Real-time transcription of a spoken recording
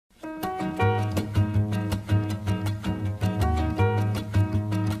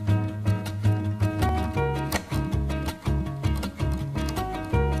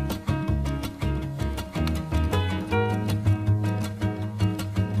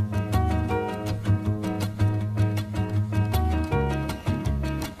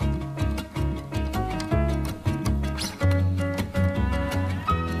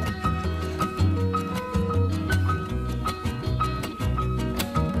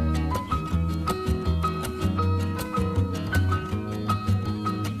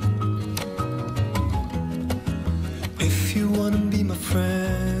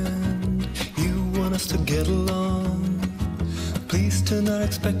us to get along. Please do not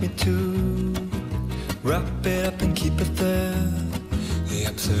expect me to wrap it up and keep it there. The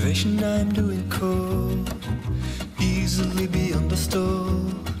observation I'm doing could easily be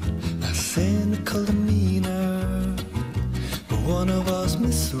understood. A cynical demeanor, but one of us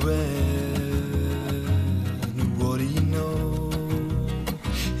misread. What do you know?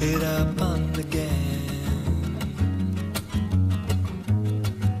 It happened again.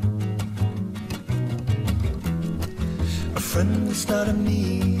 A friend is not a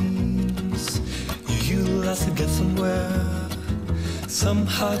means you utilize to get somewhere.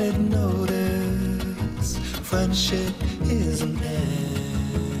 Somehow didn't notice friendship is an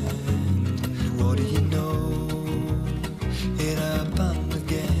end. What do you know? It happened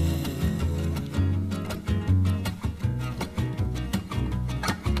again.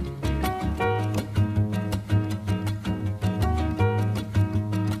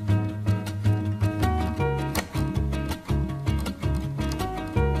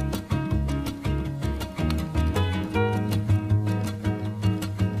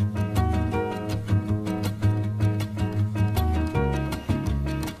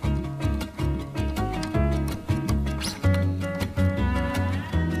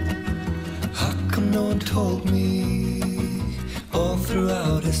 Told me all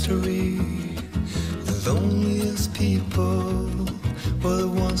throughout history the loneliest people were the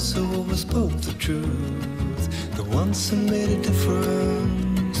ones who always spoke the truth, the ones who made a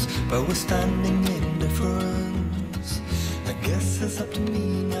difference by withstanding indifference. I guess it's up to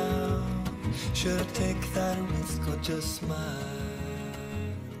me now. Should I take that risk or just smile?